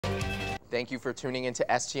Thank you for tuning into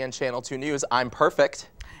STN Channel 2 News. I'm Perfect.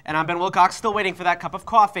 And I'm Ben Wilcox, still waiting for that cup of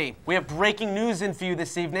coffee. We have breaking news in for you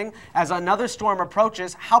this evening. As another storm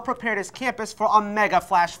approaches, how prepared is campus for a mega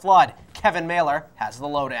flash flood? Kevin Mailer has the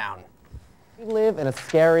lowdown. We live in a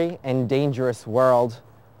scary and dangerous world.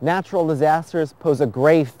 Natural disasters pose a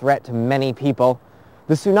grave threat to many people.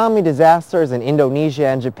 The tsunami disasters in Indonesia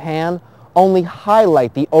and Japan only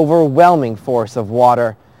highlight the overwhelming force of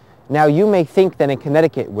water. Now you may think that in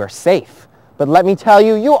Connecticut we're safe, but let me tell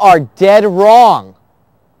you, you are dead wrong.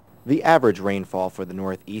 The average rainfall for the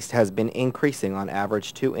Northeast has been increasing on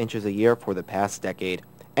average 2 inches a year for the past decade.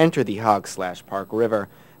 Enter the Hogslash Park River.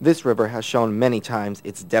 This river has shown many times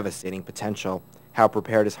its devastating potential. How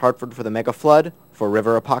prepared is Hartford for the mega flood? For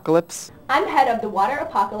river apocalypse? I'm head of the Water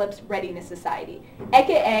Apocalypse Readiness Society,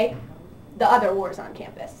 aka the other wars on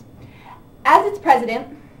campus. As its president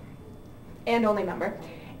and only member,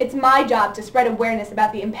 it's my job to spread awareness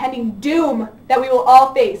about the impending doom that we will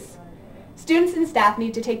all face. Students and staff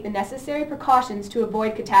need to take the necessary precautions to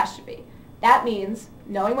avoid catastrophe. That means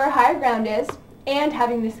knowing where higher ground is and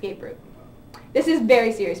having an escape route. This is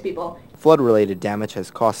very serious, people. Flood-related damage has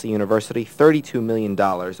cost the university $32 million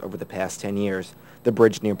over the past 10 years. The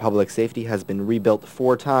bridge near public safety has been rebuilt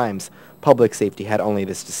 4 times. Public safety had only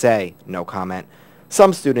this to say, no comment.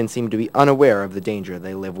 Some students seem to be unaware of the danger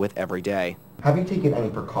they live with every day. Have you taken any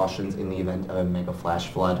precautions in the event of a mega flash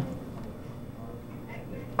flood?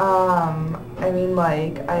 I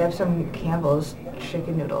have some Campbell's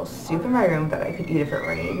chicken noodle soup in my room that I could eat if it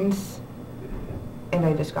rains. And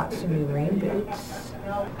I just got some new rain boots.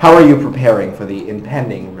 How are you preparing for the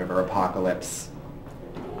impending river apocalypse?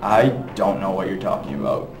 I don't know what you're talking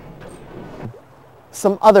about.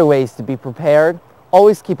 Some other ways to be prepared: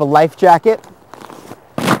 always keep a life jacket,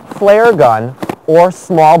 flare gun, or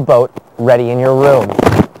small boat ready in your room.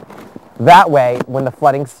 That way, when the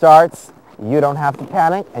flooding starts, you don't have to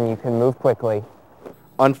panic and you can move quickly.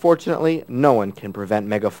 Unfortunately, no one can prevent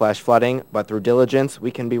mega flash flooding, but through diligence,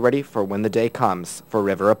 we can be ready for when the day comes for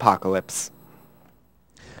river apocalypse.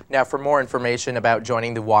 Now, for more information about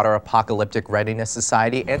joining the Water Apocalyptic Readiness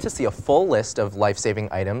Society and to see a full list of life-saving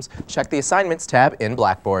items, check the Assignments tab in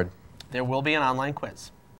Blackboard. There will be an online quiz.